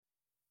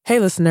Hey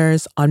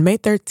listeners, on May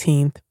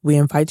 13th, we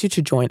invite you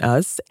to join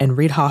us and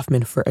Reid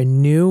Hoffman for a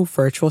new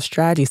virtual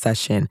strategy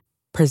session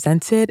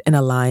presented in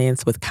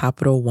alliance with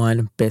Capital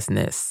One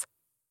Business.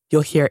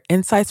 You'll hear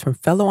insights from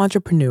fellow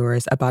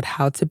entrepreneurs about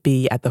how to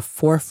be at the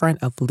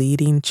forefront of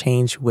leading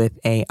change with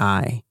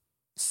AI.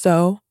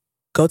 So,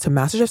 go to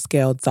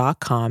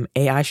mastersofscale.com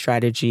AI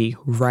strategy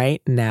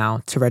right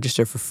now to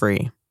register for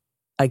free.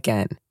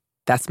 Again,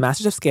 that's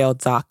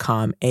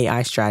mastersofscale.com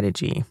AI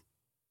strategy.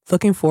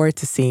 Looking forward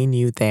to seeing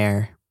you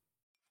there.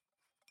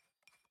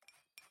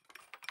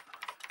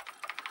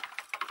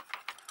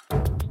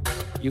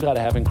 You got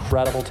to have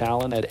incredible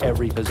talent at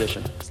every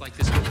position. It's like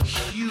this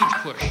huge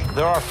push.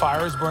 There are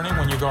fires burning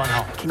when you're going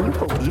home. Can you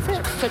believe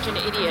it? Such an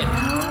idiot.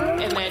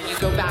 And then you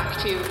go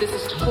back to, this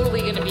is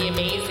totally going to be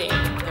amazing.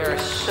 There are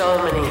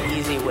so many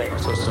easy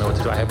ways. So what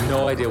to do? I have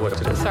no idea what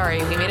to do.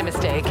 Sorry, we made a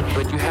mistake.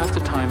 But you have to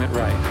time it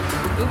right.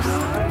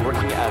 Oops.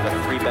 Working out of a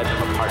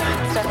 3-bedroom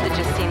apartment. Stuff that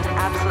just seems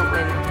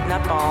absolutely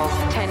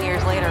nutballs 10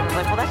 years later. I was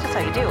like, well, that's just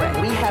how you do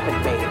it. We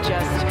haven't made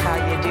Just how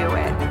you do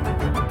it.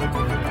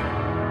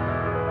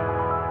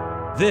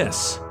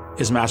 This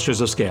is Masters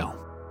of Scale.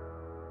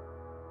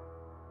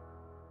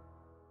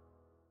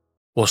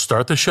 We'll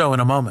start the show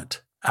in a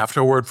moment after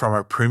a word from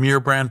our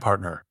premier brand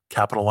partner,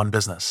 Capital One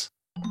Business.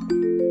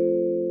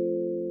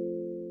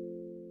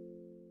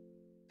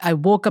 I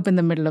woke up in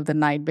the middle of the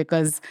night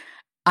because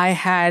I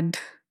had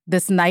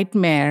this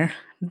nightmare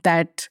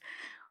that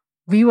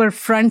we were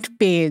front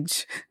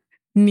page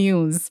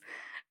news,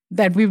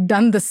 that we've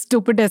done the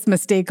stupidest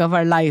mistake of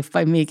our life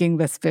by making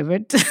this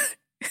pivot.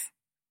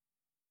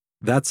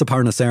 That's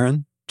Aparna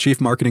Saran,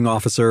 Chief Marketing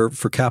Officer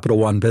for Capital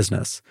One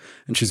Business,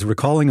 and she's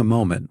recalling a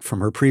moment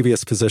from her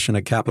previous position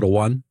at Capital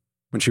One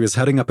when she was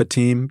heading up a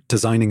team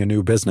designing a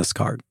new business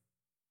card.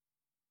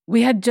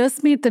 We had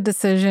just made the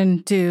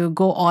decision to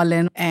go all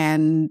in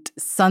and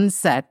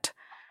sunset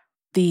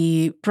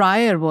the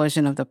prior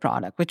version of the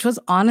product, which was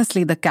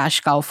honestly the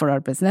cash cow for our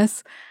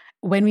business.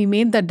 When we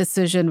made that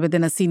decision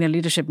within a senior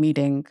leadership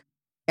meeting,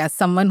 as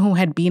someone who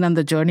had been on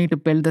the journey to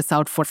build this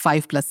out for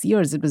 5+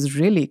 years, it was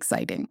really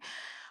exciting.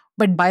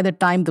 But by the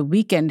time the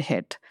weekend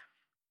hit,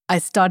 I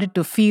started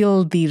to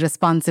feel the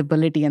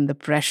responsibility and the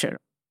pressure.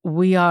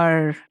 We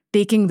are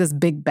taking this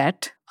big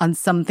bet on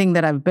something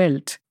that I've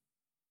built.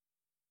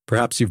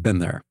 Perhaps you've been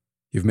there.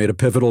 You've made a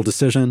pivotal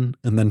decision,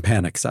 and then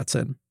panic sets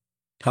in.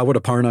 How would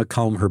Aparna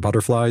calm her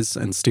butterflies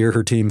and steer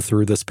her team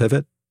through this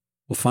pivot?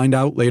 We'll find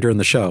out later in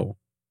the show.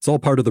 It's all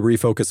part of the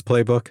Refocus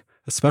Playbook,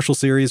 a special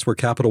series where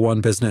Capital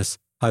One Business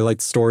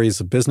highlights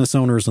stories of business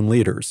owners and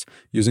leaders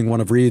using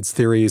one of Reid's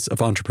theories of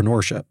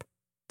entrepreneurship.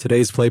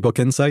 Today's Playbook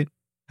Insight: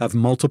 have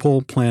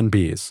multiple Plan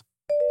Bs.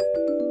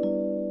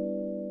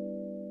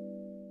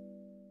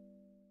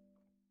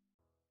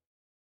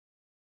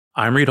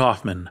 I'm Reid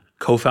Hoffman,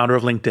 co-founder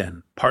of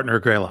LinkedIn, partner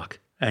at Greylock,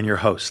 and your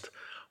host.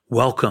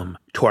 Welcome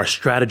to our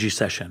strategy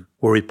session,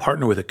 where we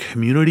partner with a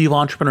community of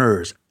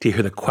entrepreneurs to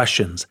hear the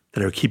questions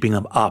that are keeping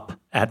them up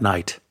at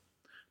night.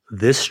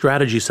 This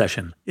strategy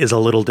session is a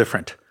little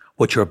different.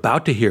 What you're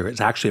about to hear is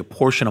actually a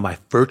portion of my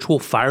virtual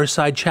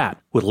fireside chat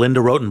with Linda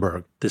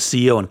Rotenberg, the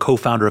CEO and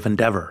co-founder of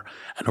Endeavor,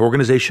 an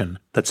organization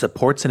that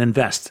supports and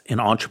invests in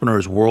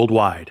entrepreneurs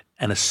worldwide,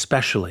 and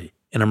especially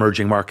in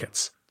emerging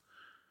markets.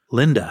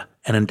 Linda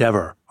and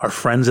Endeavor are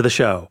friends of the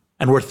show,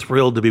 and we're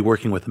thrilled to be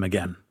working with them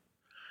again.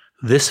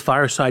 This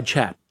fireside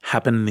chat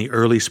happened in the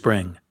early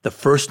spring, the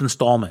first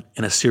installment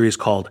in a series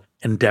called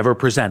Endeavor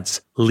Presents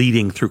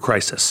Leading Through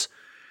Crisis.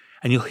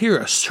 And you'll hear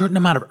a certain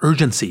amount of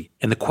urgency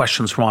in the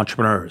questions from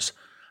entrepreneurs.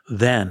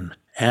 Then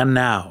and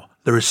now,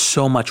 there is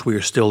so much we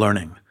are still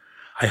learning.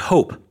 I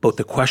hope both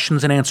the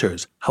questions and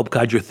answers help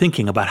guide your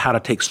thinking about how to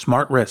take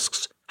smart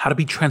risks, how to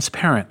be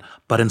transparent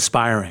but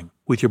inspiring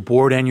with your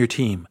board and your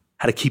team,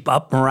 how to keep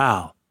up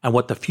morale, and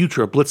what the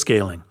future of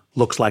blitzscaling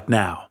looks like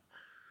now.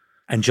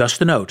 And just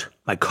a note,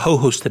 my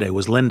co-host today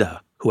was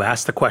Linda, who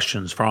asked the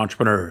questions for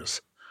entrepreneurs.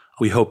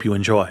 We hope you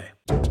enjoy.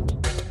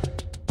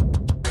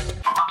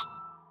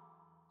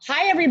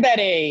 Hi,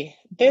 everybody.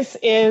 This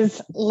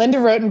is Linda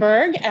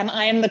Rotenberg, and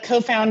I am the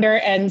co-founder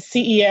and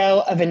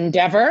CEO of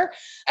Endeavor.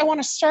 I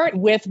want to start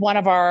with one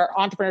of our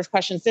entrepreneurs'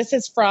 questions. This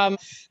is from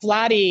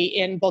Vladi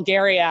in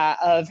Bulgaria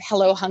of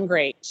Hello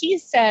Hungry. He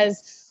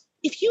says,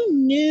 if you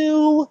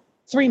knew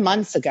 3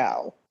 months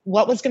ago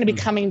what was going to be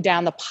coming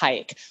down the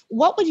pike,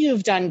 what would you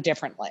have done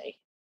differently?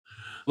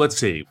 Let's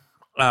see.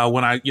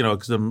 When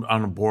because I'm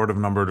on a board of a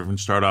number of different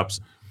startups,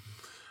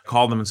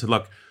 called them and said,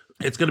 look,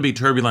 it's going to be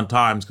turbulent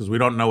times because we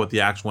don't know what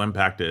the actual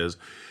impact is.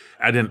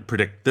 I didn't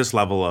predict this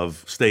level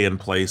of stay in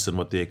place and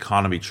what the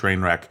economy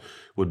train wreck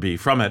would be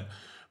from it,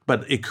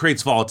 but it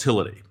creates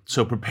volatility.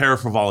 So prepare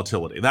for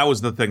volatility. That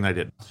was the thing I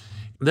did.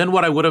 Then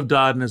what I would have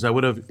done is I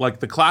would have,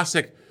 like the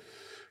classic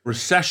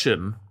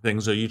recession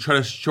things, so you try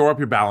to shore up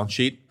your balance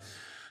sheet.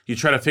 You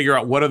try to figure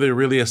out what are the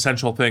really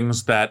essential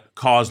things that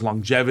cause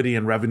longevity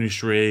and revenue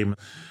stream.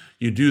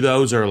 You do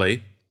those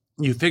early.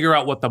 You figure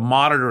out what the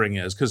monitoring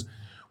is, because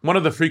one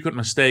of the frequent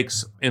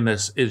mistakes in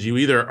this is you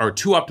either are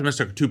too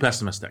optimistic or too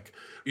pessimistic.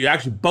 You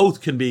actually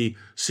both can be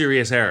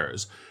serious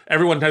errors.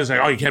 Everyone tends to say,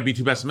 oh, you can't be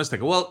too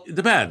pessimistic. Well, it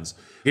depends.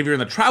 If you're in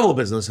the travel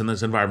business in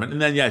this environment, and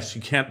then yes,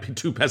 you can't be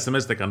too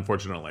pessimistic,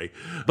 unfortunately.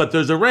 But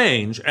there's a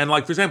range. And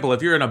like, for example,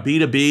 if you're in a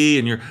B2B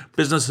and your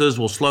businesses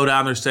will slow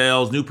down their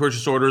sales, new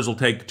purchase orders will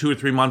take 2 or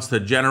 3 months to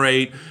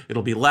generate,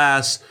 it'll be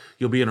less,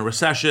 you'll be in a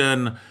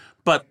recession.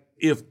 But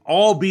if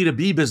all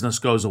B2B business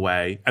goes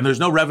away and there's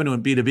no revenue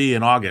in B2B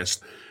in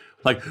August,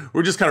 like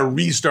we're just kind of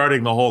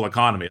restarting the whole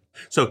economy.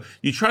 So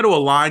you try to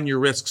align your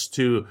risks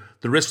to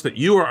the risk that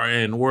you are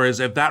in, whereas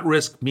if that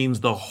risk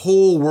means the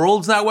whole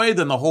world's that way,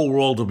 then the whole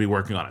world will be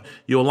working on it.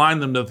 You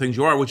align them to the things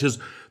you are, which is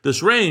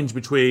this range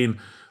between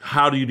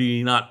how do you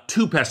be not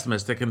too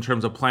pessimistic in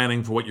terms of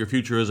planning for what your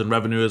future is and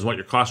revenue is, what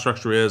your cost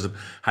structure is, and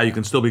how you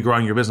can still be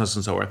growing your business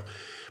and so forth.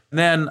 And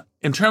then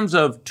in terms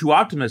of too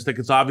optimistic,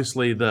 it's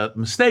obviously the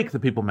mistake that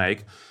people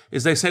make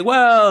is they say,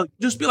 well,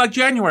 just be like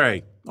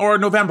January or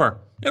November.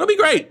 It'll be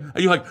great. And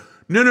you're like,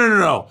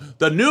 no.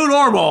 The new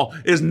normal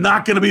is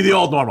not going to be the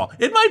old normal.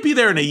 It might be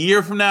there in a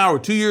year from now or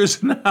 2 years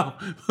from now,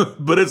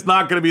 but it's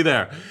not going to be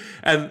there.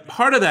 And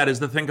part of that is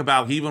to think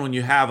about even when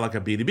you have like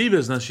a B2B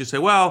business, you say,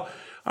 well,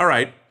 all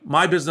right,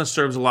 my business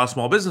serves a lot of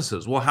small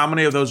businesses. Well, how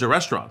many of those are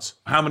restaurants?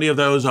 How many of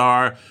those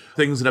are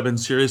things that have been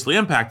seriously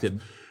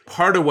impacted?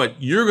 Part of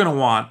what you're going to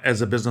want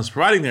as a business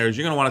providing there is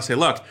you're going to want to say,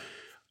 look,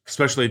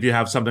 especially if you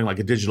have something like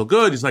a digital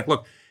good, it's like,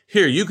 look,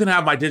 here, you can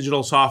have my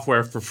digital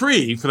software for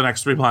free for the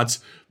next 3 months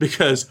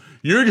because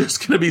you're just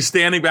going to be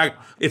standing back.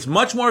 It's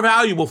much more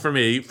valuable for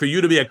me for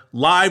you to be a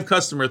live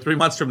customer 3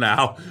 months from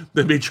now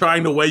than be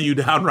trying to weigh you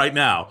down right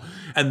now.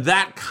 And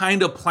that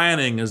kind of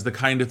planning is the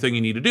kind of thing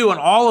you need to do. And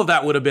all of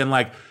that would have been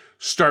like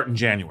start in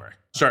January,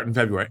 start in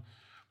February.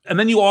 And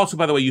then you also,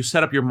 by the way, you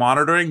set up your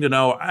monitoring to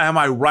know, am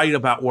I right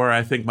about where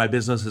I think my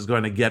business is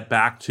going to get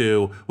back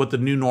to, what the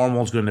new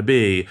normal is going to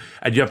be?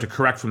 And you have to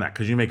correct from that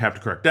because you may have to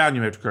correct down,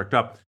 you may have to correct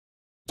up.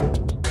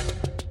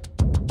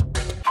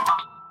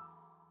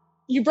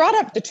 You brought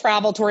up the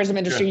travel tourism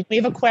industry. Sure. We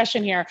have a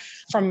question here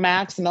from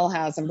Max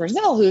Milhouse in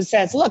Brazil who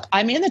says, look,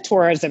 I'm in the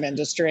tourism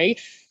industry.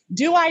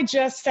 Do I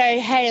just say,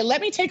 hey,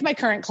 let me take my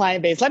current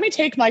client base, let me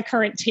take my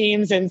current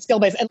teams and skill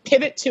base and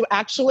pivot to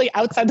actually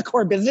outside the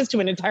core business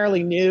to an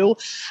entirely new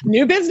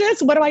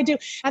business? What do I do?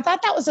 I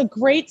thought that was a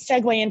great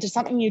segue into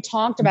something you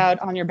talked about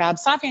on your Bab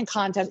Safwan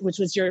content, which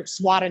was your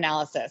SWOT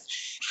analysis.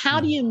 How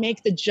do you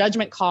make the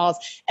judgment calls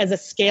as a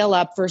scale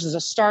up versus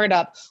a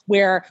startup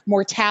where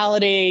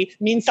mortality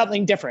means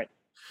something different?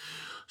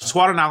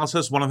 SWOT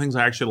analysis, one of the things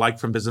I actually like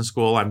from business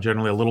school. I'm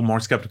generally a little more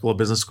skeptical of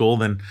business school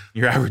than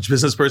your average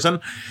business person,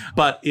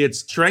 but it's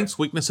strengths,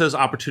 weaknesses,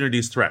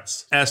 opportunities,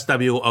 threats,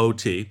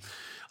 SWOT.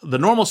 The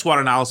normal SWOT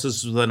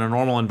analysis is in a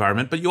normal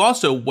environment, but you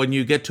also, when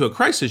you get to a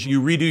crisis,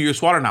 you redo your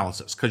SWOT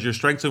analysis because your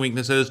strengths and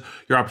weaknesses,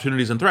 your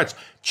opportunities and threats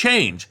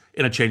change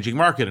in a changing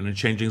market, in a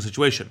changing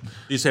situation.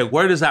 You say,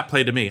 where does that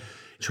play to me?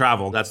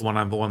 Travel, that's one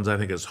of the ones I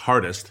think is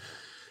hardest.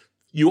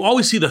 You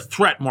always see the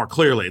threat more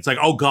clearly. It's like,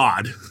 oh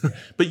God.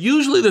 But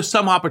usually there's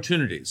some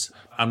opportunities.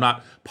 I'm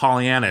not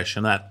Pollyannish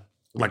in that,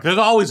 like, there's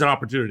always an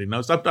opportunity.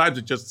 No, sometimes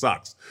it just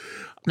sucks.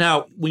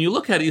 Now, when you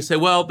look at it, you say,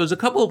 well, there's a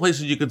couple of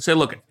places you could say,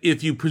 look,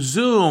 if you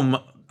presume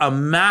a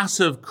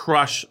massive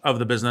crush of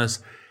the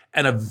business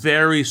and a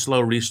very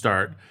slow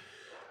restart,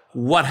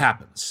 what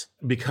happens?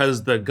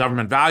 Because the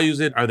government values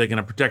it, are they going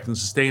to protect and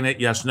sustain it?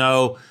 Yes,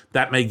 no.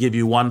 That may give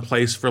you one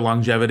place for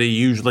longevity.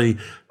 Usually,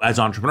 as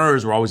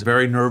entrepreneurs, we're always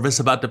very nervous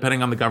about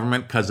depending on the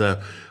government because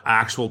of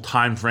actual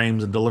time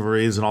frames and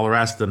deliveries and all the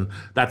rest. And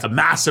that's a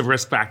massive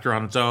risk factor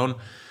on its own.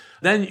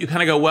 Then you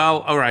kind of go,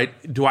 well, all right,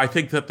 do I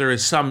think that there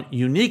is some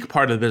unique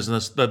part of the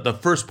business, the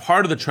first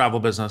part of the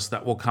travel business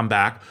that will come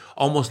back,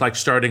 almost like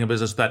starting a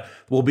business that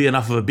will be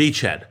enough of a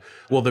beachhead?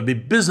 Will there be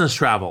business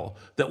travel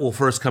that will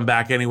first come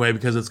back anyway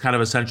because it's kind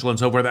of essential and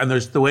so forth? And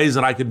there's the ways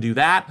that I can do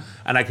that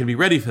and I can be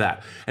ready for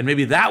that. And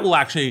maybe that will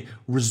actually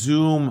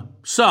resume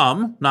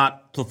some,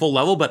 not to the full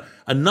level, but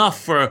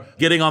enough for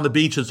getting on the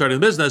beach and starting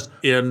a business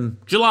in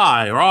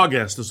July or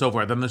August and so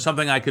forth. And there's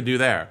something I could do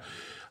there.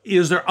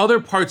 Is there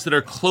other parts that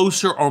are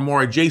closer or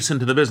more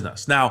adjacent to the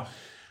business? Now,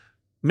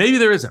 maybe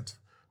there isn't.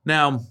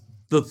 Now,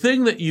 the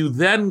thing that you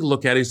then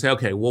look at is say,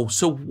 okay, well,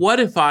 so what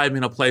if I'm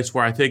in a place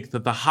where I think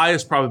that the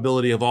highest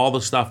probability of all the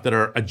stuff that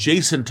are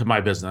adjacent to my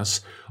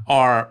business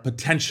are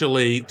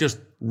potentially just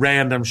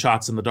random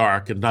shots in the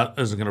dark and that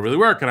isn't going to really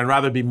work, and I'd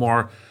rather be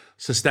more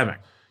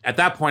systemic. At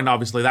that point,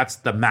 obviously, that's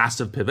the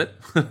massive pivot.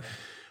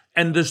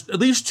 And there's at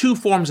least two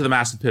forms of the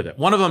massive pivot.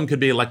 One of them could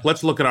be like,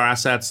 let's look at our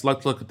assets,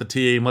 let's look at the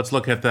team, let's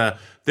look at the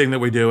thing that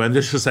we do, and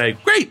just to say,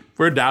 great,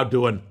 we're now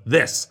doing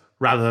this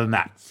rather than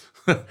that.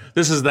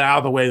 This is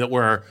now the way that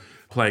we're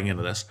playing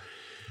into this.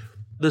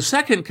 The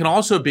second can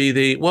also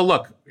be well,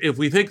 look, if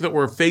we think that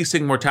we're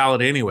facing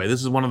mortality anyway,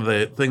 this is one of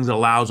the things that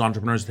allows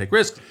entrepreneurs to take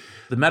risks.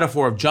 The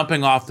metaphor of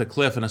jumping off the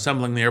cliff and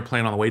assembling the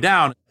airplane on the way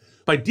down,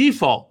 by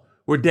default,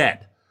 we're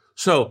dead.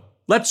 So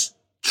let's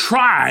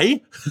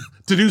try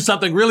to do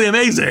something really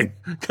amazing,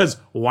 because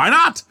why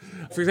not?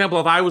 For example,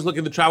 if I was looking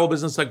at the travel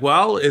business, like,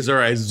 well, is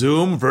there a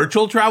Zoom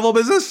virtual travel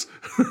business?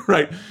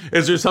 Right?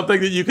 Is there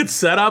something that you could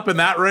set up in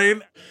that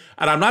range?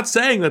 And I'm not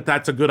saying that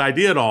that's a good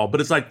idea at all,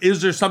 but it's like,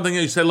 is there something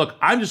that you say, look,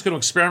 I'm just going to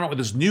experiment with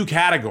this new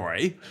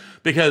category?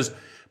 Because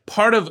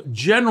part of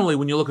generally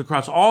when you look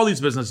across all these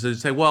businesses,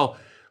 you say, well,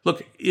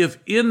 look, if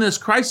in this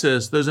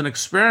crisis, there's an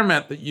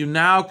experiment that you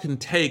now can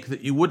take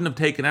that you wouldn't have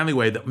taken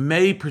anyway, that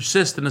may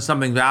persist into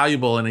something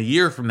valuable in a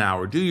year from now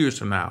or 2 years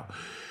from now,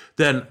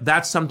 then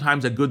that's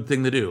sometimes a good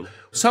thing to do.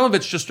 Some of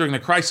it's just during the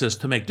crisis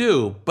to make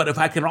do, but if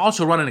I can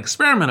also run an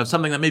experiment of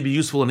something that may be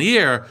useful in a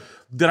year,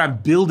 then I'm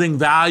building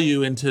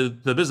value into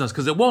the business,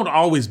 because it won't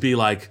always be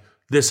like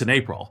this in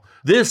April.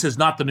 This is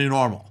not the new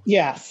normal.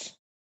 Yes.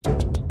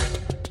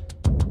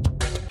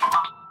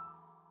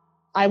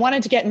 I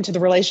wanted to get into the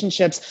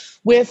relationships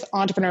with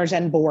entrepreneurs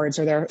and boards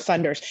or their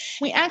funders.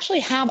 We actually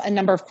have a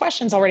number of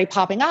questions already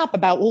popping up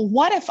about, well,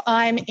 what if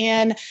I'm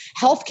in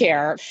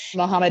healthcare?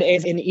 Mohammed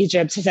is in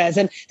Egypt says,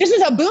 and this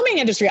is a booming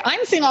industry.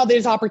 I'm seeing all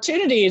these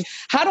opportunities.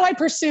 How do I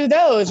pursue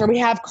those? Or we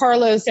have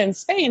Carlos in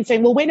Spain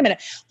saying, well, wait a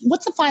minute.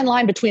 What's the fine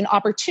line between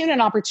opportune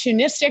and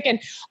opportunistic? And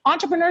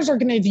entrepreneurs are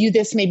going to view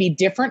this maybe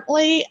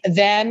differently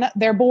than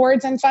their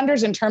boards and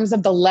funders in terms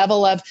of the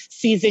level of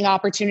seizing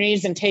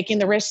opportunities and taking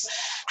the risks.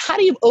 How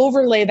do you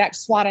overlay that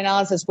SWOT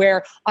analysis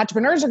where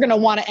entrepreneurs are going to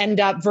want to end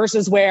up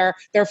versus where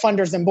their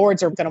funders and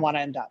boards are going to want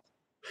to end up?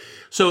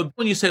 So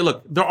when you say,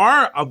 look, there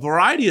are a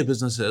variety of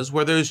businesses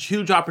where there's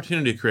huge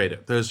opportunity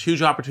created. There's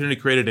huge opportunity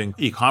created in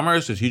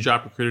e-commerce. There's huge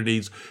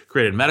opportunities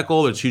created in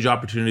medical. There's huge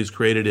opportunities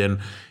created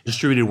in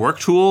distributed work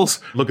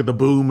tools. Look at the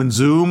boom in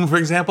Zoom, for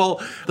example.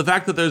 The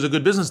fact that there's a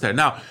good business there.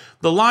 Now,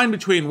 the line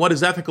between what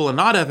is ethical and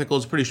not ethical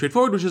is pretty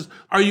straightforward, which is,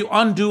 are you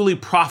unduly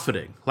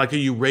profiting? Like, are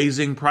you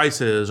raising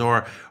prices,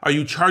 or are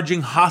you charging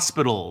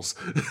hospitals,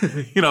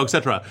 et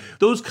cetera?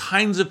 Those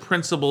kinds of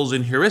principles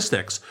and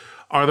heuristics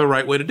are the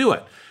right way to do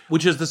it.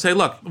 Which is to say,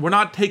 look, we're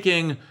not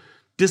taking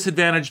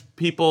disadvantaged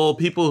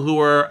people who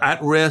are at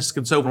risk,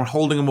 and so we're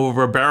holding them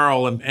over a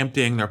barrel and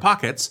emptying their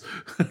pockets,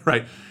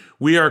 right?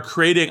 We are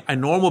creating a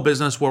normal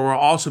business where we're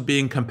also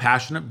being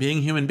compassionate,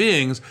 being human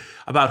beings,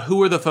 about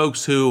who are the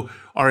folks who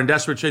are in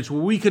desperate straits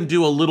where we can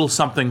do a little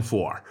something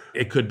for.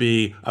 It could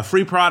be a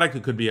free product,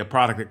 it could be a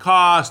product at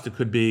cost, it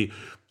could be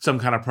some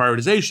kind of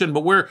prioritization,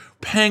 but we're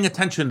paying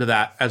attention to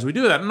that as we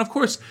do that. And of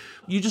course,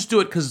 you just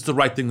do it because it's the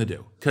right thing to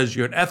do, because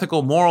you're an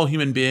ethical, moral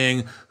human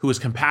being who is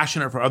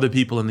compassionate for other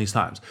people in these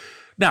times.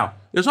 Now,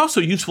 it's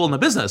also useful in the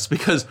business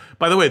because,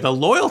 by the way, the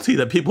loyalty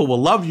that people will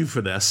love you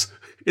for this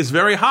is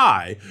very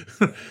high.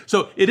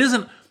 So it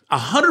isn't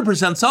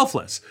 100%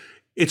 selfless.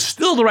 It's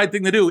still the right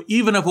thing to do,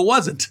 even if it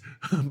wasn't.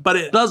 But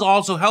it does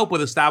also help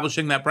with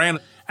establishing that brand.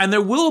 And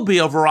there will be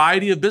a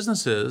variety of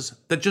businesses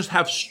that just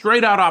have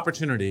straight out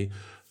opportunity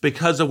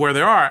because of where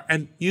they are.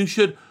 And you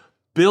should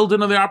build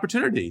into the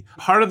opportunity.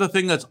 Part of the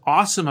thing that's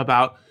awesome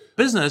about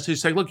business is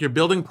say, look, you're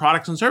building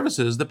products and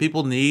services that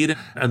people need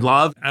and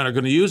love and are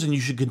going to use, and you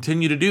should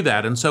continue to do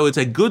that. And so it's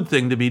a good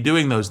thing to be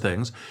doing those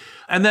things.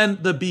 And then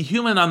the be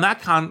human on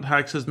that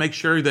context is make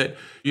sure that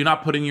you're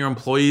not putting your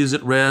employees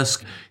at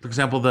risk. For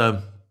example,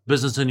 the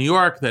business in New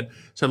York that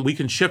said we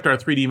can shift our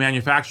 3D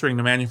manufacturing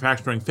to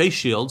manufacturing face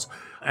shields.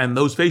 And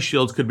those face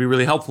shields could be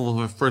really helpful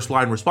for first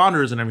line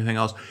responders and everything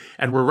else.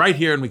 And we're right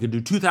here and we could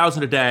do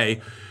 2,000 a day.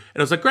 And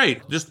it was like,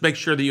 great, just make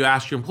sure that you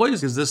ask your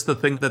employees, is this the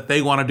thing that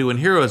they want to do in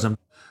heroism?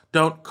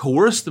 Don't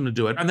coerce them to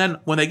do it. And then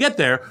when they get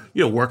there,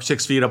 work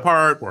 6 feet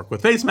apart, work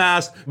with face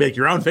masks, make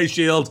your own face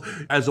shields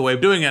as a way of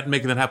doing it and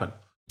making that happen.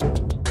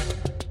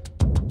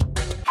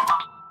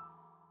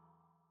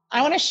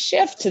 I want to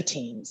shift to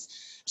teams.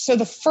 So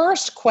the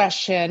first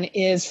question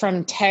is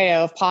from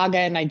Teo of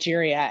Paga in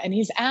Nigeria, and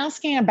he's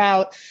asking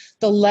about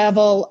the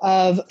level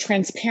of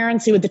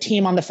transparency with the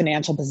team on the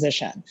financial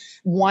position,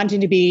 wanting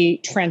to be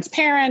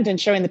transparent and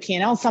showing the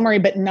P&L summary,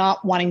 but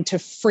not wanting to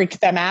freak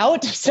them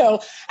out.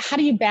 So how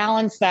do you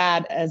balance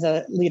that as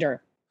a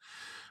leader?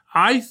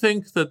 I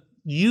think that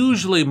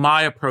usually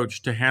my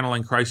approach to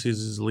handling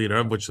crises as a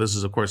leader, which this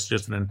is, of course,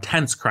 just an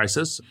intense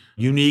crisis,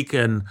 unique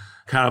and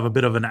kind of a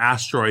bit of an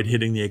asteroid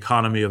hitting the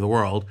economy of the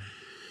world.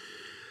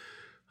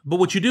 But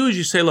what you do is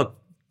you say, look,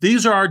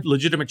 these are our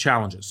legitimate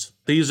challenges.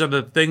 These are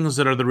the things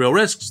that are the real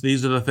risks.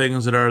 These are the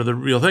things that are the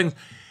real things.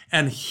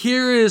 And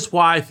here is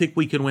why I think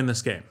we can win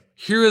this game.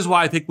 Here is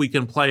why I think we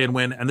can play and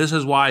win. And this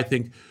is why I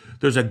think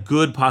there's a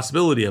good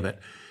possibility of it.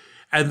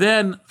 And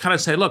then kind of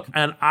say, look,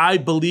 and I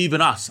believe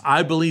in us.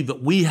 I believe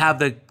that we have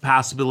the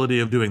possibility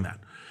of doing that.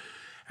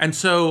 And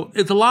so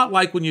it's a lot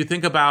like when you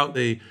think about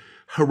the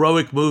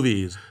heroic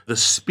movies, the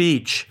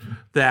speech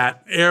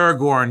that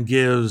Aragorn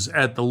gives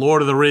at the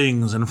Lord of the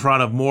Rings in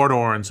front of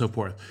Mordor and so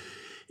forth.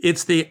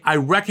 It's I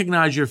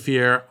recognize your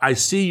fear, I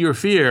see your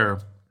fear,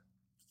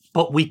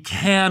 but we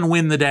can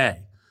win the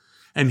day.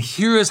 And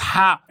here is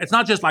how. It's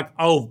not just like,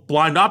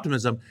 blind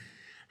optimism.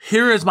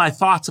 Here is my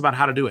thoughts about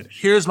how to do it.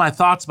 Here's my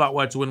thoughts about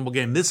what's a winnable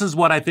game. This is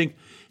what I think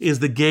is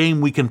the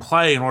game we can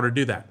play in order to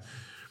do that.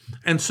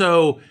 And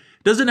so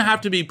it doesn't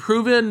have to be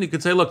proven. You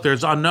could say, look,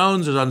 there's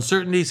unknowns, there's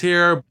uncertainties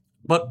here,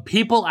 but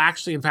people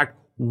actually, in fact,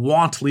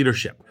 want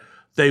leadership.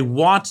 They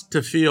want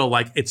to feel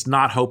like it's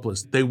not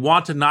hopeless. They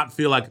want to not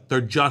feel like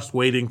they're just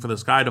waiting for the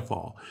sky to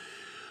fall.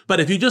 But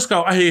if you just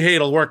go, hey,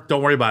 it'll work,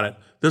 don't worry about it.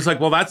 There's like,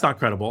 well, that's not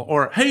credible.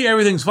 Or, hey,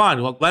 everything's fine.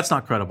 Well, that's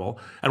not credible.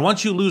 And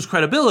once you lose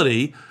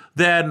credibility,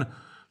 then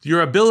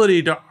your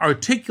ability to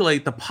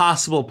articulate the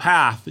possible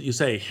path that you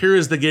say, here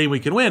is the game we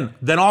can win,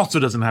 then also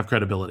doesn't have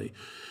credibility.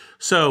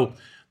 So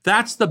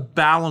that's the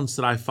balance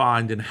that I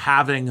find in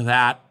having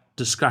that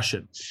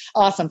discussion.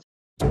 Awesome.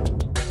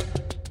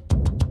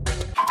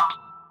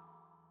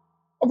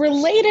 A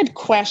related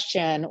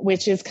question,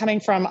 which is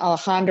coming from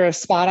Alejandro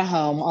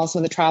Spadahome, also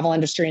in the travel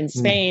industry in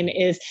Spain,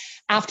 is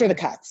after the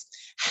cuts.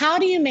 How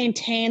do you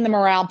maintain the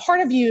morale? Part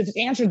of you has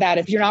answered that.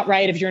 If you're not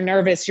right, if you're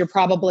nervous, you're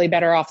probably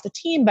better off the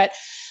team. But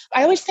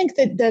I always think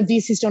that the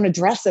VCs don't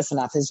address this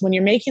enough, is when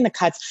you're making the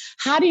cuts,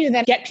 how do you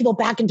then get people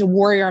back into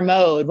warrior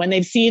mode when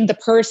they've seen the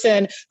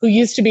person who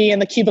used to be in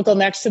the cubicle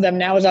next to them,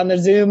 now is on the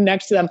Zoom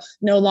next to them,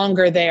 no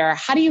longer there?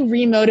 How do you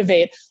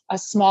remotivate a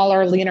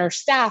smaller, leaner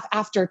staff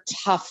after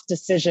tough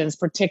decisions,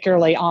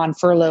 particularly on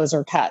furloughs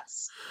or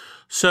cuts?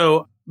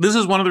 So this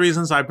is one of the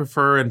reasons I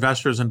prefer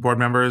investors and board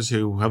members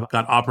who have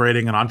got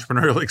operating and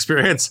entrepreneurial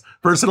experience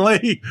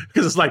personally,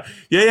 because it's like,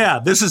 yeah,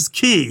 this is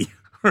key.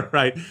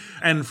 Right.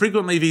 And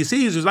frequently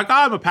VCs who's like,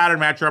 I'm a pattern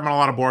matcher. I'm on a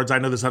lot of boards. I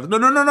know this stuff.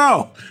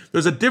 No.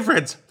 There's a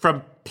difference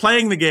from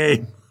playing the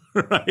game,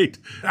 right,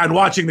 and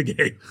watching the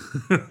game.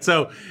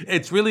 So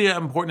it's really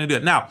important to do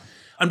it. Now,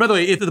 and by the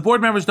way, if the board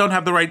members don't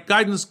have the right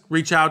guidance,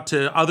 reach out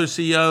to other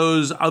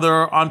CEOs,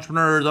 other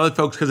entrepreneurs, other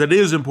folks, because it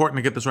is important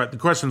to get this right. The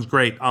question's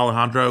great,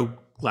 Alejandro.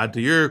 Glad to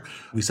hear.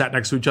 We sat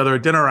next to each other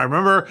at dinner. I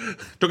remember,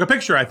 took a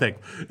picture, I think,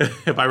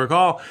 if I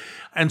recall.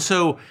 And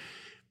so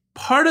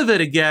part of it,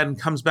 again,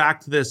 comes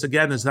back to this,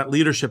 again, is that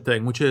leadership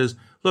thing, which is,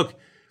 look,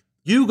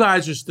 you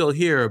guys are still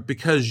here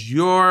because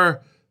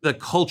you're the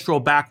cultural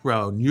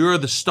background. You're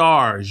the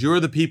stars. You're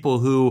the people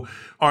who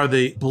are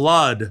the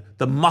blood,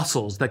 the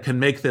muscles that can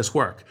make this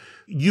work.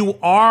 You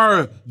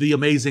are the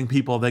amazing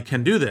people that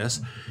can do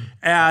this.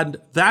 And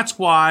that's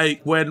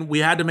why when we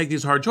had to make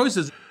these hard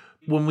choices,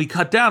 when we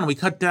cut down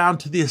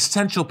to the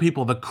essential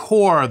people, the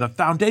core, the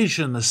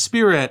foundation, the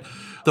spirit,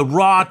 the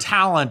raw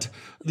talent,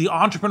 the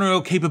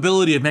entrepreneurial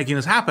capability of making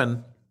this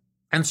happen.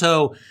 And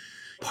so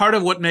part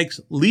of what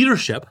makes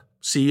leadership,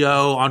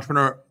 CEO,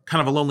 entrepreneur,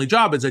 kind of a lonely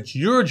job is it's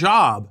your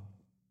job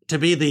to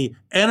be the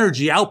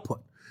energy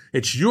output.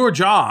 It's your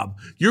job,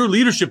 your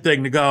leadership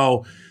thing to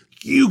go,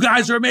 you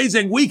guys are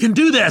amazing. We can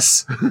do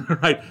this,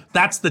 right?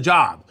 That's the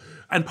job.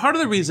 And part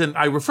of the reason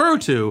I refer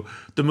to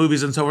the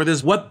movies and so forth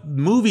is what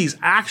movies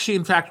actually,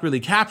 in fact, really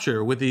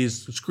capture with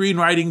these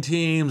screenwriting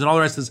teams and all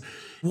the rest is,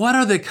 what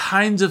are the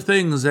kinds of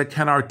things that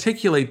can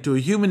articulate to a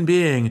human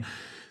being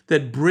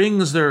that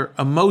brings their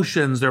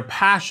emotions, their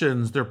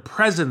passions, their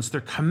presence,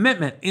 their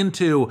commitment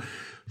into,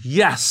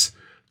 yes,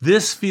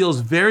 this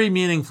feels very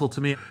meaningful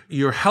to me.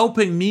 You're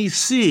helping me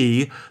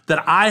see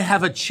that I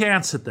have a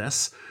chance at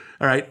this,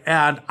 all right?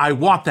 And I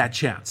want that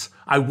chance.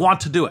 I want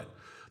to do it.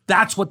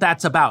 That's what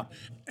that's about.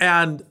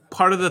 And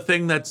part of the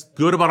thing that's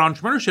good about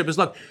entrepreneurship is,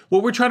 look,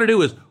 what we're trying to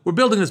do is we're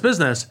building this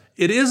business.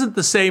 It isn't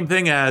the same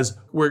thing as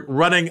we're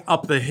running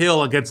up the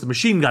hill against the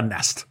machine gun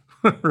nest,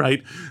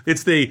 right?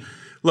 It's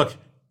look,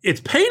 it's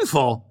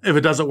painful if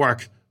it doesn't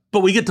work,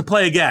 but we get to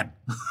play again,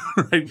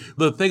 right?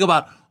 The thing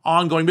about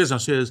ongoing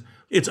business is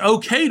it's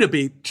okay to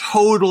be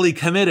totally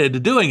committed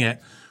to doing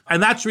it.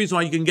 And that's the reason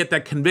why you can get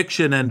that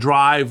conviction and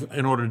drive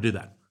in order to do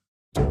that.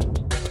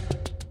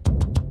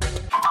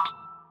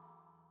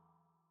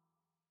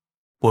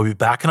 We'll be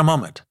back in a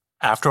moment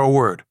after a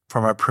word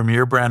from our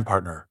premier brand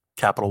partner,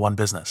 Capital One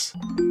Business.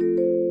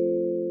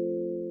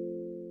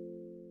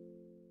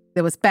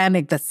 There was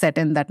panic that set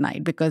in that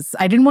night because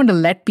I didn't want to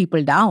let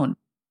people down.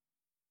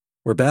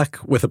 We're back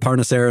with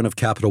Aparna Saran of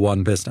Capital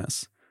One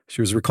Business.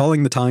 She was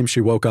recalling the time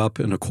she woke up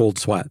in a cold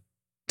sweat,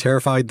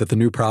 terrified that the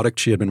new product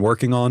she had been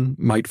working on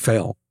might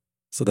fail.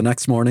 So the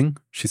next morning,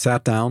 she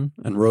sat down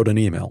and wrote an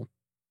email.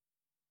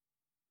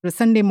 It was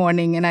Sunday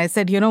morning, and I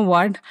said, you know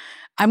what?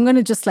 I'm going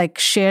to just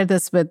share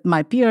this with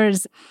my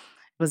peers. It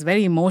was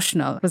very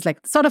emotional. It was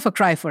sort of a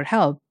cry for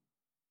help.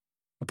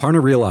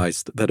 Aparna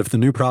realized that if the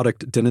new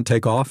product didn't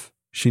take off,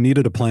 she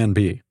needed a plan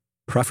B,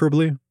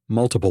 preferably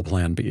multiple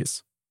plan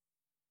Bs.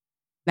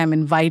 I'm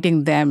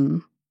inviting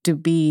them to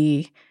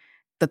be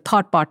the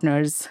thought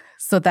partners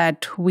so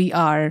that we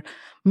are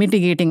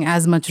mitigating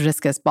as much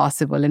risk as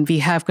possible and we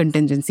have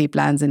contingency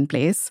plans in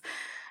place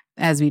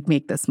as we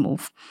make this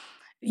move.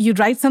 You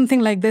write something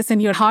like this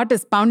and your heart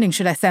is pounding,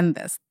 should I send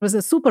this? It was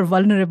a super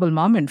vulnerable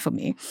moment for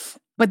me.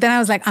 But then I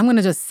was like, I'm going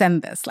to just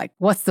send this.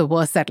 What's the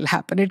worst that'll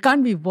happen? It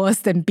can't be worse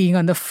than being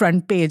on the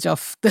front page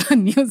of the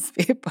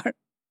newspaper.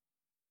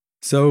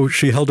 So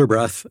she held her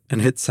breath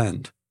and hit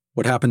send.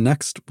 What happened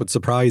next would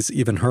surprise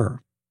even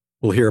her.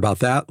 We'll hear about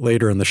that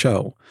later in the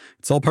show.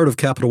 It's all part of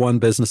Capital One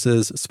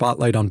Business's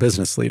Spotlight on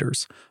Business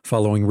Leaders,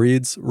 following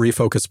Reed's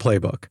Refocus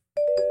Playbook.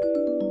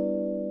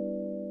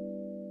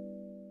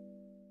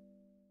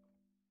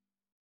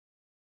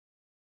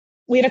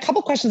 We had a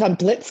couple questions on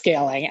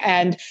blitzscaling,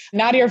 and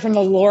Nadir from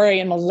the Lori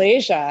in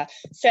Malaysia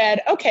said,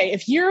 okay,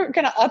 if you're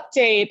going to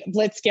update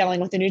blitzscaling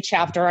with a new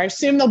chapter, I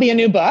assume there'll be a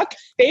new book.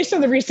 Based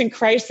on the recent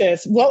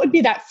crisis, what would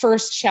be that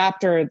first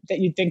chapter that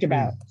you'd think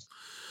about?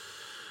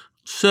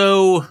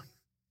 So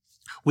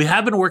we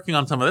have been working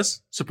on some of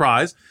this.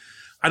 Surprise.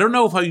 I don't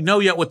know if I know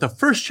yet what the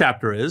first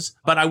chapter is,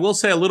 but I will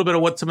say a little bit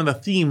of what some of the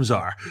themes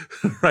are,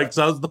 right?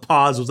 So that was the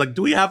pause. It was like,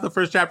 do we have the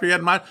first chapter yet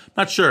in mind?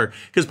 Not sure.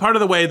 Because part of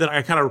the way that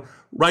I kind of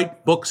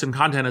write books and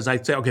content is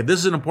I say, okay, this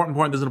is an important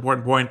point. This is an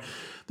important point.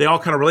 They all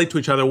kind of relate to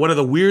each other. One of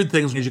the weird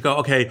things is you go,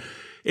 okay,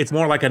 it's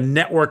more like a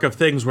network of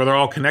things where they're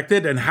all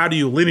connected. And how do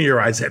you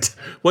linearize it?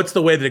 What's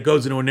the way that it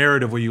goes into a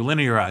narrative where you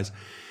linearize,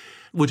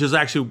 which is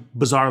actually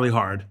bizarrely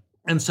hard.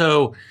 And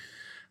so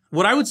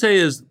what I would say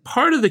is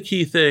part of the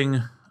key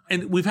thing,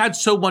 and we've had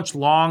so much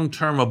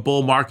long-term of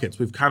bull markets,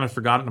 we've kind of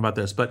forgotten about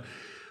this. But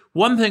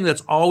one thing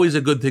that's always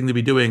a good thing to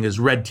be doing is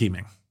red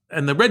teaming.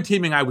 And the red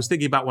teaming I was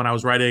thinking about when I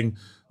was writing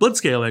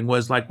blitzscaling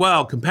was like,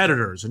 well,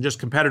 competitors and just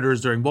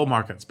competitors during bull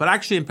markets. But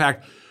actually, in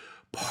fact,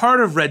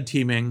 part of red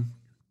teaming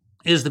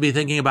is to be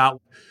thinking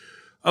about,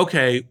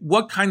 okay,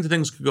 what kinds of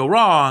things could go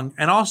wrong?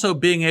 And also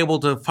being able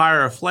to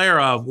fire a flare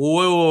of,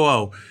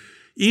 whoa.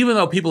 Even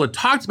though people had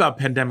talked about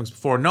pandemics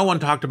before, no one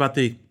talked about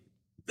the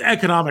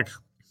economic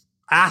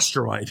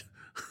asteroid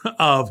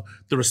of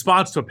the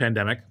response to a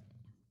pandemic.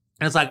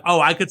 And it's like, oh,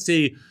 I could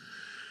see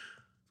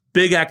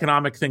big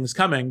economic things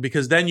coming,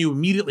 because then you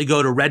immediately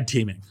go to red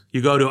teaming.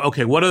 You go to,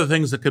 okay, what are the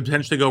things that could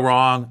potentially go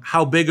wrong?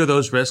 How big are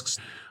those risks?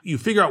 You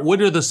figure out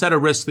what are the set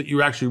of risks that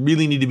you actually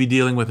really need to be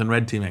dealing with in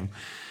red teaming.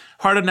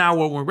 Part of now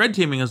what we're red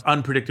teaming is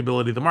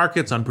unpredictability of the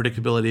markets,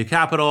 unpredictability of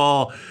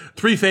capital.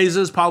 3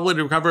 phases probably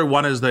to recovery.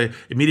 One is the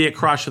immediate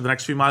crush of the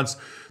next few months,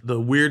 the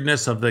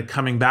weirdness of the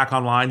coming back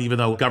online, even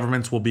though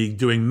governments will be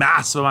doing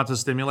massive amounts of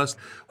stimulus.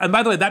 And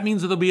by the way, that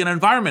means that there'll be an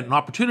environment and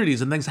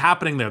opportunities and things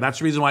happening there. That's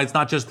the reason why it's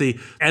not just the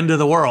end of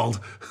the world,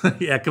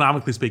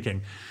 economically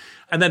speaking.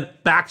 And then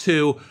back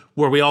to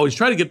where we always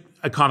try to get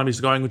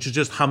economies going, which is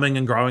just humming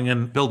and growing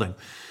and building.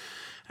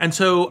 And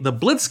so the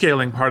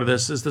blitzscaling part of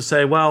this is to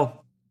say, well,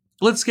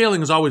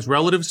 blitzscaling is always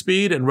relative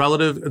speed and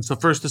relative. It's the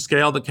first to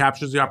scale that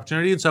captures the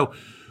opportunity. And so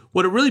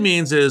what it really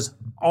means is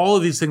all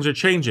of these things are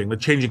changing. The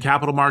change in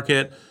capital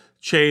market,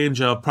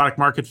 change of product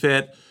market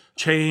fit,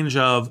 change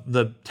of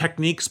the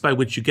techniques by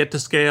which you get to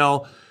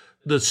scale.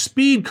 The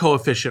speed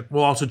coefficient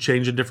will also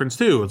change in difference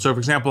too. And so, for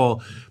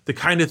example, the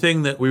kind of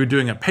thing that we were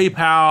doing at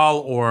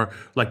PayPal or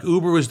like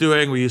Uber was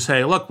doing, where you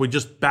say, look, we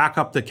just back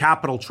up the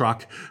capital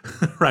truck,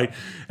 right?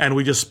 And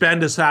we just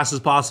spend as fast as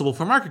possible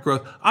for market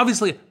growth.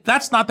 Obviously,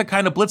 that's not the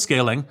kind of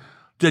blitzscaling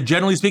that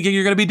generally speaking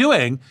you're going to be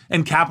doing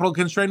in capital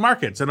constrained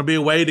markets. And it'll be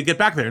a way to get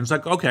back there. And it's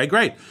like, okay,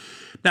 great.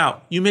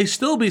 Now, you may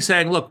still be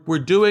saying, look, we're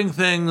doing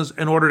things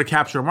in order to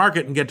capture a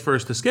market and get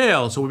first to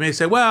scale. So we may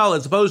say, well,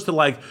 as opposed to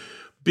like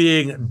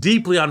being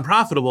deeply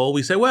unprofitable,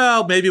 we say,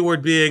 well, maybe we're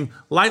being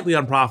lightly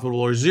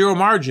unprofitable or zero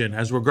margin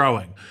as we're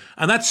growing.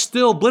 And that's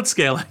still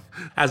blitzscaling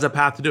as a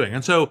path to doing.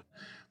 And so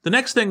the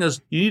next thing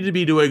is you need to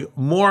be doing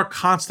more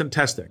constant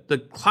testing. The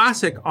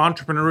classic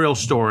entrepreneurial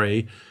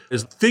story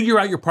is figure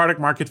out your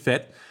product market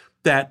fit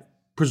that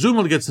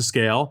presumably gets to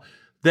scale,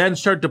 then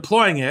start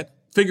deploying it,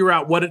 figure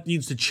out what it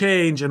needs to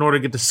change in order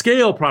to get to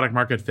scale product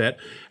market fit.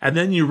 And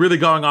then you're really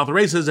going off the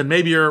races, and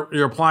maybe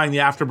you're applying the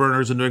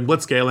afterburners and doing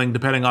blitzscaling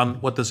depending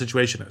on what the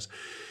situation is.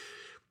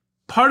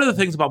 Part of the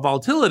things about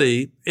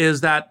volatility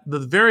is that the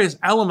various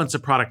elements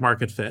of product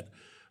market fit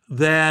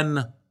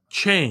then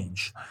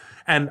change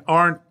and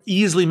aren't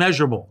easily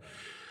measurable.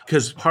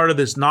 Because part of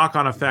this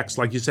knock-on effects,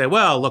 like you say,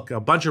 well, look, a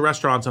bunch of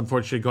restaurants,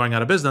 unfortunately, going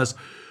out of business.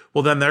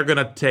 Well, then they're going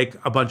to take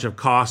a bunch of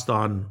cost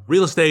on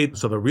real estate.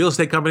 So the real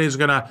estate companies are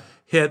going to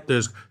hit.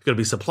 There's going to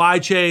be supply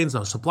chains.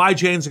 Those supply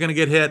chains are going to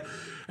get hit.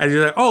 And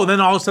you're like, oh,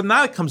 then all of a sudden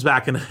that comes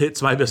back and hits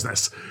my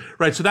business,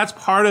 right? So that's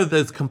part of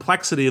the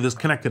complexity of this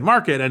connected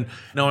market and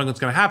knowing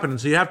what's going to happen.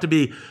 And so you have to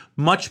be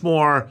much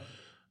more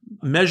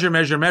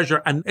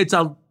measure. And it's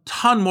a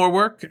ton more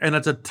work, and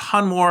it's a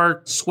ton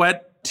more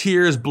sweat,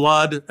 tears,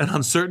 blood, and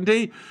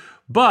uncertainty.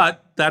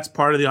 But that's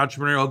part of the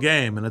entrepreneurial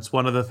game. And it's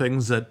one of the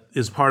things that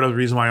is part of the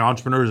reason why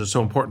entrepreneurs are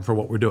so important for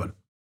what we're doing.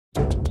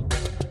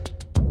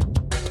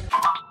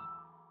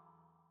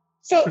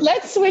 So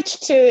let's switch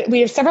to,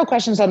 we have several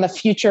questions on the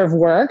future of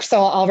work. So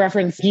I'll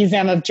reference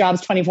Gizem of Jobs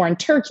 24 in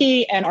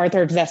Turkey and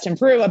Arthur of Zest in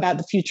Peru about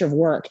the future of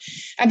work.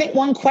 I think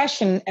one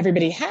question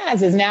everybody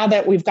has is, now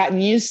that we've gotten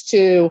used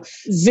to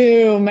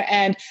Zoom,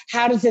 and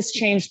how does this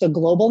change the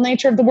global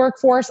nature of the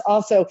workforce?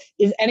 Also,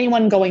 is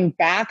anyone going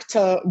back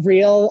to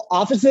real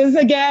offices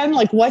again?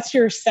 Like, what's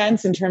your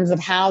sense in terms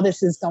of how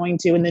this is going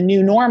to, in the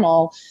new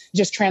normal,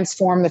 just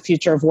transform the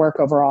future of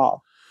work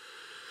overall?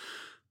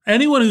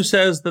 Anyone who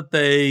says that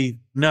they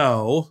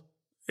know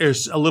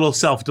is a little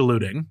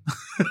self-deluding,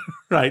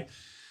 right?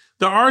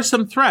 There are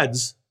some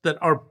threads that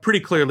are pretty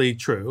clearly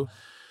true.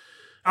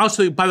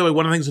 Also, by the way,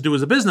 one of the things to do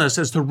as a business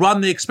is to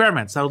run the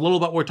experiments. That was a little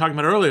bit what we were talking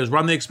about earlier, is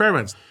run the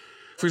experiments.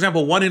 For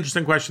example, one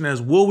interesting question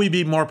is, will we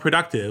be more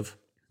productive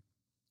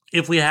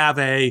if we have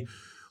a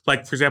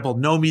Like, for example,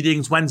 no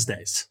meetings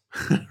Wednesdays,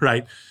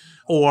 right?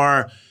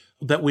 Or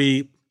that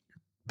we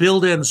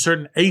build in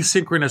certain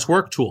asynchronous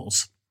work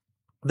tools,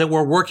 that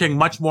we're working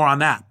much more on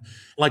that.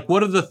 Like,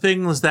 what are the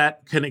things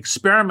that can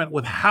experiment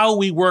with how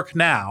we work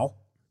now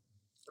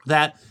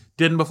that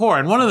didn't before?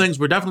 And one of the things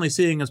we're definitely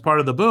seeing as part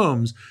of the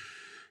booms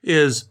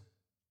is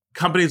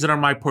companies that are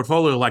in my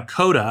portfolio, like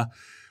Coda,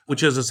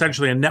 which is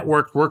essentially a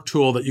networked work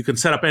tool that you can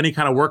set up any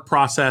kind of work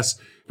process,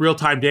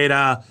 real-time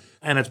data,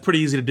 and it's pretty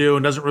easy to do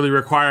and doesn't really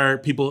require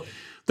people.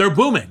 They're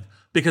booming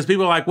because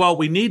people are like, well,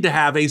 we need to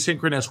have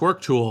asynchronous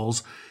work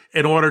tools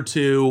in order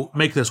to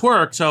make this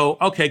work. So,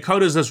 okay,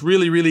 Coda is this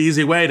really, really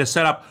easy way to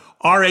set up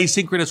our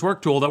asynchronous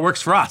work tool that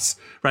works for us,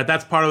 right?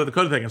 That's part of the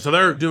Coda thing. And so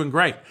they're doing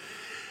great.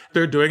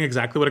 They're doing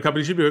exactly what a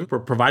company should be doing for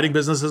providing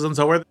businesses and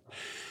so forth.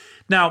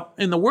 Now,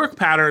 in the work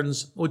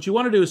patterns, what you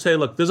want to do is say,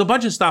 look, there's a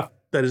bunch of stuff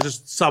that is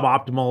just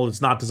suboptimal.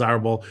 It's not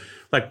desirable.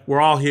 Like, we're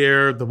all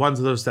here. The ones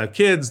of us that have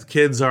kids, the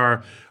kids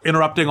are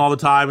interrupting all the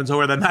time and so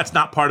forth. And that's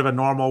not part of a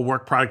normal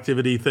work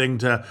productivity thing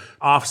to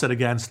offset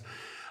against.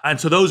 And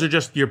so those are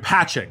just your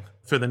patching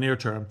for the near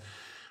term.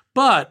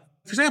 But,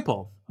 for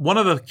example, one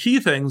of the key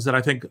things that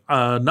I think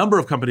a number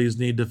of companies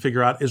need to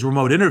figure out is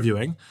remote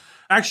interviewing.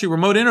 Actually,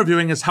 remote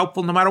interviewing is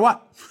helpful no matter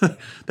what.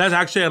 That's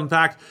actually, in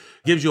fact,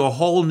 gives you a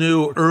whole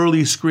new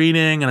early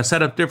screening and a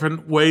set of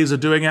different ways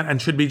of doing it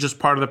and should be just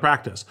part of the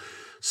practice.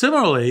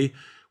 Similarly,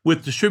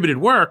 with distributed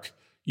work,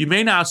 you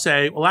may now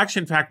say, well,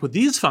 actually, in fact, with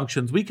these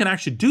functions, we can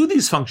actually do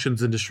these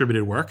functions in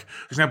distributed work.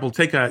 For example,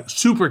 take a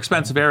super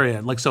expensive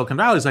area like Silicon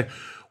Valley. It's like,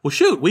 well,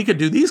 shoot, we could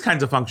do these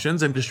kinds of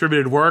functions in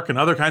distributed work and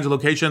other kinds of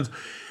locations.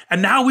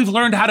 And now we've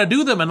learned how to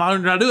do them and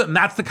learned how to do it. And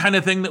that's the kind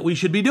of thing that we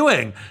should be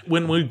doing.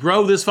 When we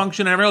grow this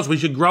function and everything else, we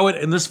should grow it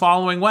in this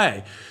following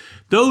way.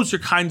 Those are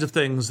kinds of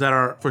things that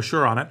are for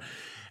sure on it.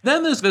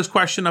 Then there's this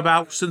question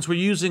about, since we're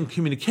using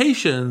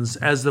communications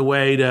as the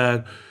way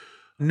to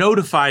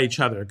notify each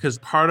other, because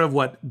part of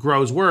what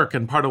grows work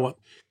and part of what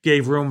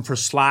gave room for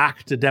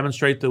Slack to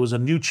demonstrate there was a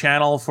new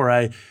channel for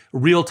a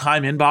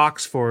real-time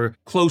inbox for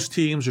close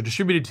teams or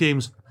distributed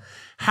teams,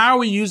 how are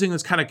we using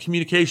this kind of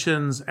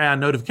communications and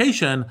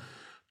notification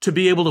to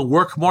be able to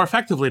work more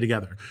effectively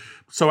together?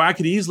 So I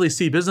could easily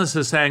see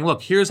businesses saying,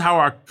 look, here's how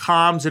our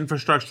comms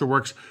infrastructure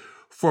works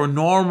for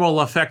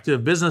normal,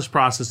 effective business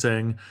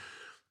processing.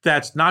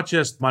 That's not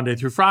just Monday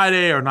through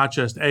Friday or not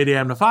just 8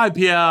 a.m. to 5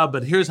 p.m.,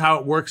 but here's how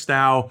it works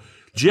now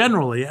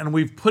generally. And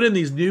we've put in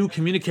these new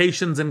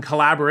communications and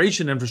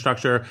collaboration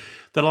infrastructure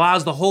that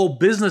allows the whole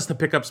business to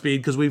pick up speed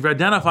because we've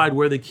identified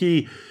where the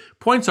key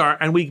points are,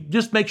 and we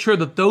just make sure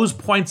that those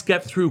points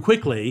get through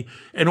quickly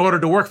in order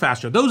to work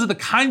faster. Those are the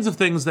kinds of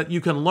things that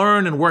you can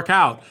learn and work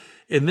out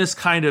in this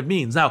kind of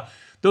means. Now,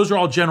 those are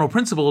all general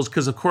principles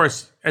because, of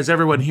course, as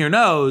everyone here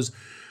knows,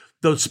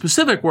 the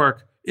specific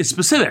work is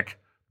specific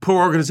per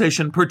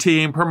organization, per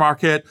team, per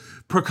market,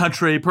 per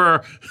country,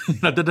 per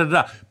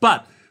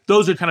But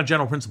those are kind of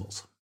general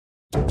principles.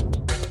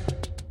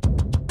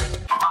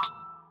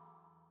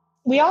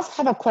 We also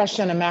have a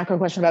question, a macro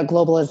question about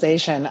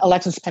globalization.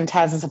 Alexis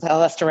Pentazis of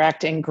LS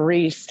Direct in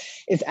Greece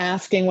is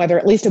asking whether,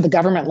 at least at the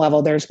government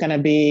level, there's going to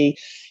be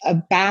a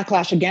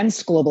backlash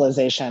against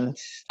globalization.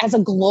 As a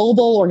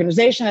global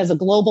organization, as a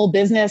global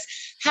business,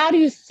 how do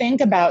you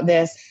think about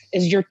this?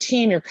 Is your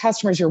team, your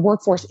customers, your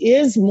workforce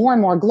is more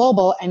and more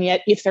global, and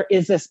yet if there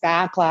is this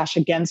backlash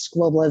against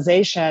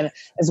globalization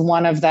as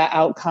one of the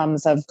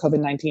outcomes of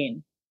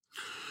COVID-19?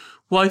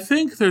 Well, I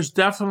think there's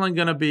definitely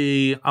going to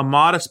be a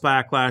modest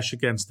backlash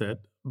against it,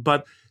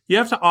 but you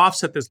have to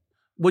offset this.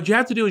 What you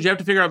have to do is you have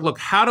to figure out, look,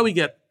 how do we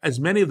get as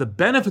many of the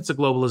benefits of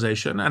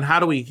globalization and how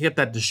do we get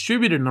that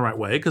distributed in the right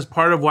way? Because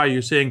part of why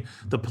you're seeing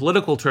the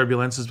political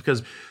turbulence is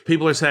because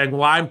people are saying,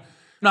 well, I'm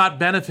not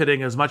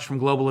benefiting as much from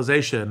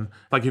globalization.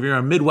 Like if you're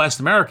a Midwest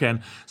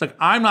American, it's like,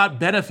 I'm not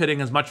benefiting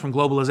as much from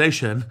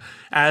globalization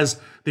as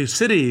the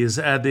cities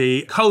and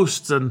the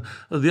coasts and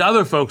the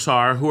other folks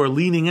are who are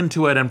leaning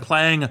into it and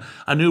playing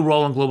a new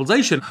role in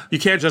globalization. You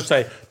can't just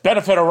say,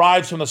 benefit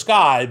arrives from the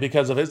sky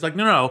because of it. It's like,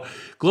 no.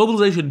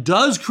 Globalization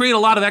does create a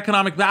lot of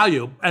economic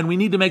value, and we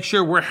need to make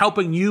sure we're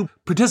helping you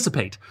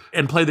participate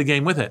and play the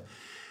game with it.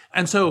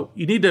 And so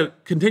you need to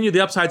continue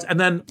the upsides and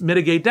then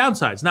mitigate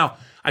downsides. Now,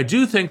 I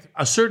do think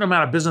a certain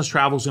amount of business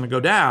travel is going to go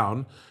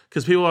down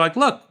because people are like,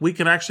 look, we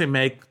can actually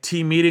make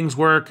team meetings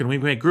work and we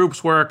can make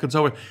groups work and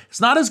so on.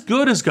 It's not as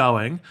good as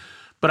going,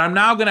 but I'm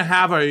now going to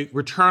have a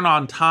return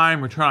on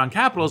time, return on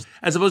capital,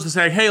 as opposed to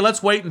saying, hey,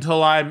 let's wait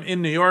until I'm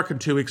in New York in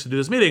 2 weeks to do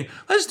this meeting.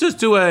 Let's just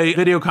do a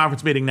video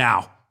conference meeting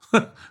now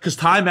because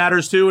time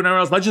matters too and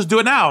everyone else. Let's just do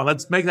it now.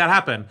 Let's make that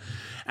happen.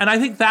 And I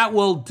think that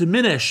will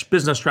diminish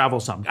business travel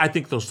some. I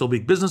think there'll still be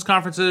business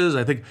conferences.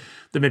 I think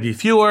there may be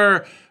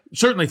fewer,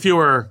 certainly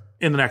fewer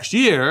in the next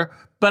year,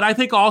 but I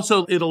think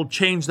also it'll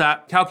change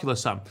that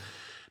calculus some.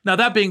 Now,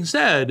 that being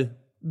said,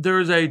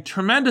 there's a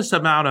tremendous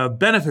amount of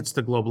benefits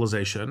to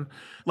globalization.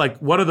 Like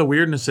one of the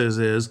weirdnesses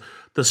is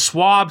the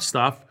swab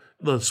stuff.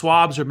 The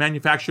swabs are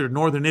manufactured in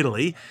northern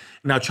Italy.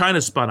 Now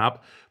China's spun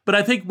up. But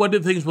I think one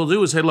of the things we'll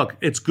do is say, look,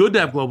 it's good to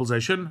have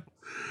globalization.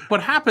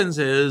 What happens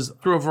is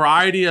through a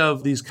variety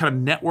of these kind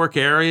of network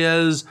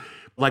areas,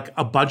 like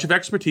a bunch of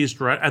expertise,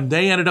 and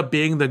they ended up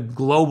being the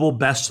global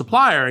best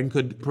supplier and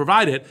could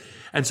provide it.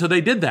 And so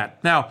they did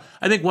that. Now,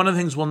 I think one of the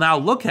things we'll now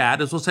look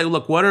at is we'll say,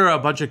 look, what are a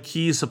bunch of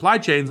key supply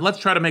chains? Let's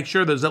try to make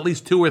sure there's at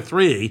least 2 or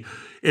 3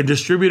 in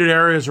distributed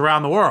areas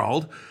around the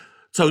world.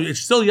 So it's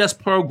still, yes,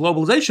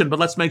 pro-globalization, but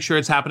let's make sure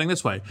it's happening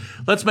this way.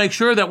 Let's make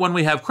sure that when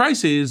we have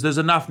crises, there's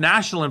enough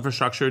national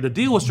infrastructure to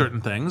deal with certain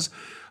things.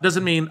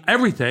 Doesn't mean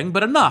everything,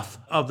 but enough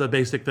of the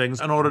basic things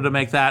in order to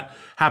make that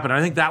happen.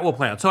 I think that will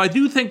play out. So I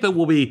do think there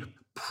will be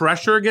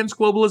pressure against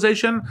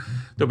globalization.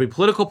 There'll be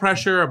political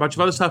pressure, a bunch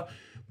of other stuff.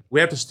 We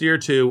have to steer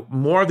to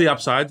more of the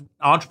upside.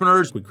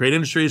 Entrepreneurs, we create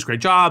industries,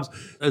 create jobs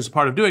as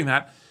part of doing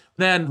that.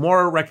 Then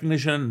more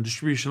recognition and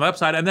distribution of the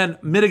upside, and then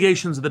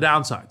mitigations of the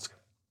downsides.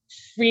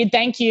 Reed,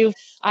 thank you.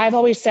 I've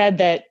always said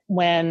that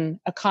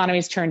when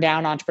economies turn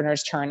down,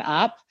 entrepreneurs turn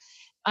up.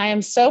 I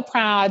am so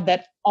proud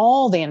that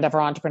all the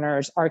Endeavor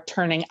entrepreneurs are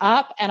turning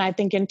up. And I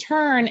think in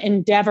turn,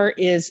 Endeavor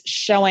is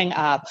showing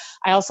up.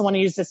 I also want to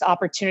use this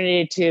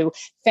opportunity to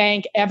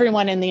thank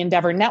everyone in the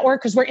Endeavor network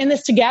because we're in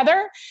this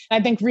together.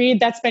 And I think, Reed,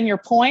 that's been your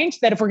point,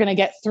 that if we're going to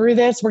get through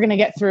this, we're going to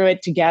get through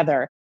it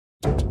together.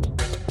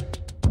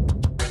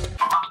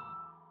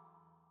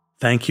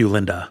 Thank you,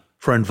 Linda,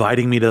 for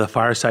inviting me to the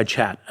Fireside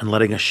Chat and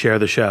letting us share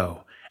the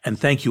show. And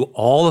thank you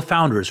all the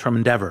founders from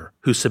Endeavor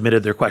who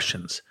submitted their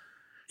questions.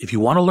 If you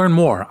want to learn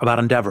more about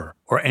Endeavor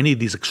or any of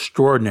these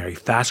extraordinary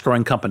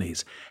fast-growing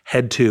companies,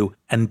 head to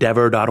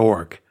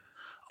endeavor.org.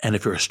 And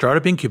if you're a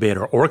startup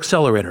incubator or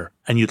accelerator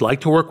and you'd like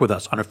to work with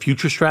us on a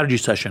future strategy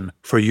session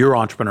for your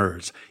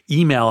entrepreneurs,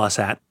 email us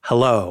at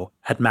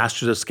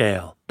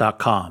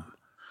hello@mastersofscale.com.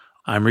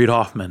 I'm Reid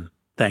Hoffman.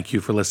 Thank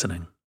you for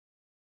listening.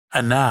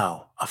 And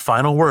now, a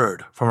final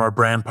word from our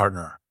brand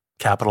partner,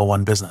 Capital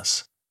One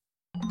Business.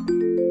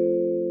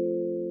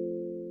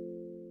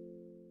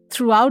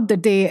 Throughout the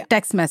day,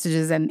 text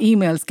messages and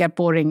emails kept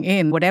pouring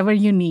in. Whatever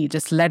you need,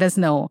 just let us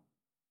know.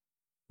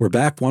 We're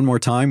back one more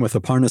time with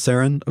Aparna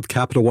Saran of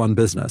Capital One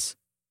Business.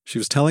 She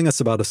was telling us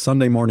about a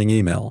Sunday morning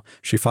email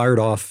she fired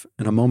off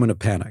in a moment of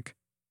panic.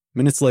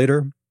 Minutes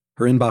later,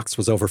 her inbox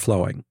was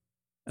overflowing.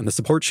 And the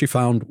support she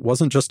found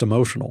wasn't just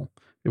emotional,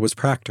 it was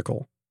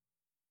practical.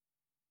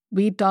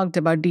 We talked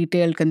about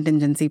detailed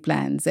contingency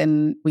plans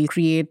and we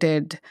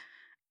created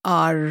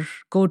our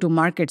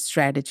go-to-market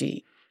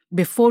strategy.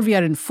 Before we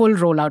are in full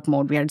rollout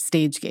mode, we had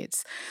stage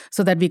gates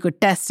so that we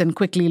could test and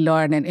quickly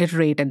learn and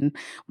iterate. And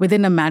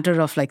within a matter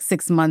of like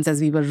 6 months,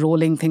 as we were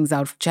rolling things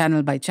out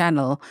channel by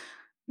channel,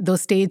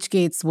 those stage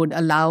gates would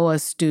allow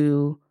us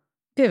to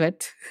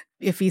pivot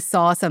if we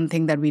saw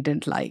something that we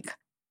didn't like.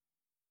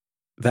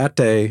 That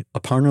day,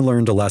 Aparna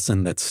learned a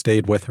lesson that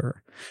stayed with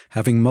her.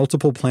 Having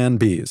multiple plan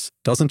Bs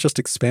doesn't just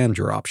expand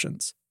your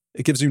options.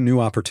 It gives you new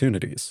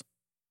opportunities.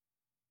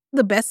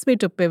 The best way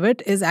to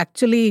pivot is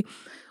actually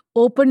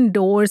open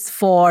doors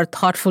for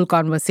thoughtful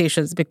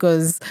conversations,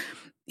 because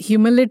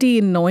humility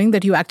in knowing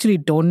that you actually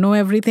don't know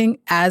everything,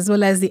 as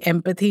well as the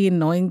empathy in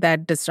knowing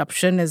that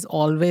disruption is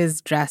always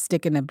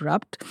drastic and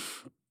abrupt,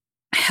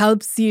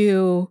 helps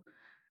you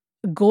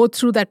go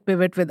through that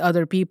pivot with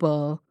other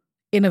people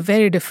in a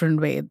very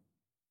different way.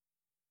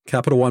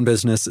 Capital One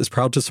Business is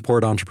proud to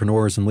support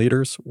entrepreneurs and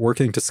leaders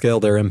working to scale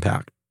their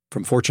impact,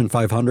 from Fortune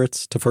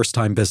 500s to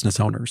first-time business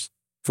owners.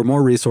 For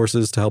more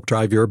resources to help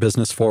drive your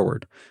business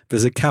forward,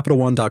 visit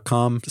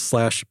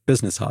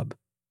CapitalOne.com/BusinessHub.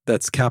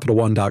 That's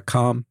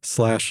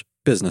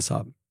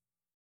CapitalOne.com/BusinessHub.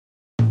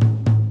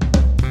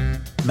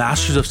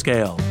 Masters of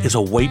Scale is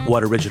a Wait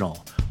What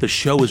original. The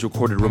show is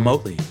recorded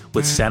remotely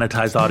with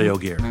sanitized audio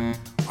gear.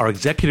 Our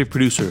executive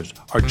producers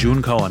are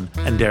June Cohen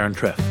and Darren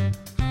Triff.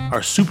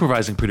 Our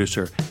supervising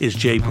producer is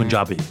Jay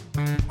Punjabi.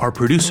 Our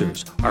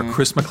producers are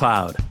Chris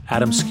McLeod,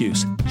 Adam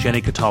Skuse,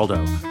 Jenny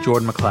Cataldo,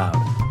 Jordan McLeod,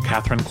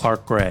 Catherine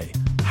Clark-Gray,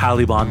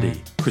 Hallie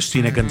Bondi,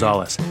 Christina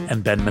Gonzalez,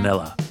 and Ben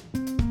Manila.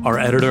 Our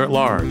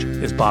editor-at-large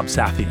is Bob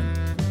Safian.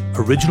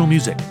 Original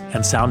music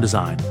and sound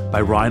design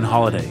by Ryan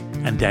Holiday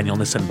and Daniel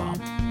Nissenbaum.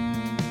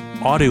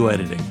 Audio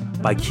editing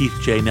by Keith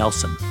J.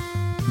 Nelson.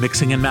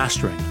 Mixing and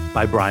mastering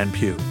by Brian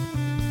Pugh.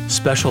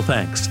 Special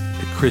thanks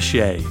to Chris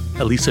Ye,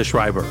 Elisa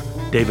Schreiber,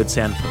 David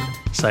Sanford,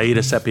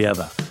 Saida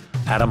Sepieva,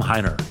 Adam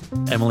Heiner,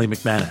 Emily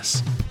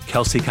McManus,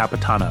 Kelsey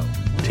Capitano,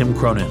 Tim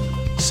Cronin,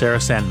 Sarah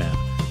Sandman,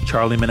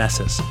 Charlie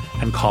Meneses,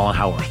 and Colin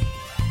Howarth.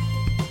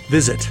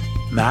 Visit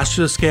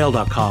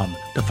mastersofscale.com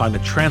to find the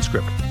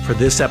transcript for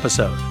this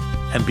episode,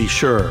 and be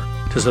sure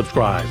to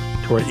subscribe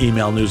to our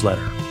email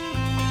newsletter.